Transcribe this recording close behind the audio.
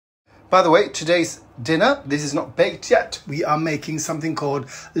By the way, today's dinner, this is not baked yet. We are making something called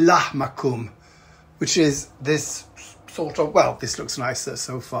lahmacun, which is this sort of, well, this looks nicer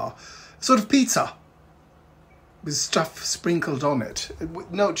so far, sort of pizza with stuff sprinkled on it, with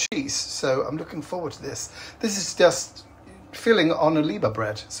no cheese. So I'm looking forward to this. This is just filling on a Liba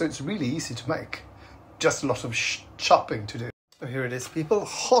bread, so it's really easy to make. Just a lot of chopping to do. So here it is, people,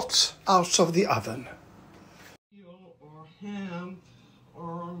 hot out of the oven. Or ham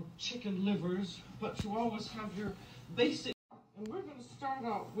or chicken livers, but you always have your basic. And we're going to start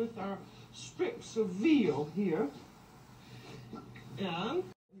out with our strips of veal here. And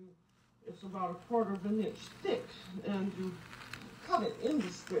it's about 1/4 of an inch thick, and you cut it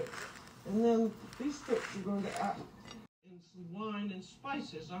into strips. And then these strips you're going to add in some wine and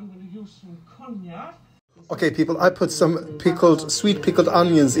spices. I'm going to use some cognac. Okay, people, I put some sweet pickled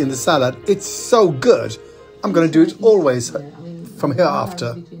onions in the salad. It's so good. I'm going to do it always from here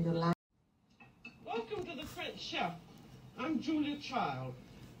after. Welcome to the French Chef. I'm Julia Child.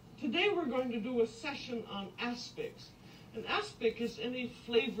 Today we're going to do a session on aspics. An aspic is any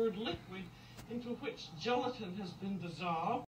flavored liquid into which gelatin has been dissolved.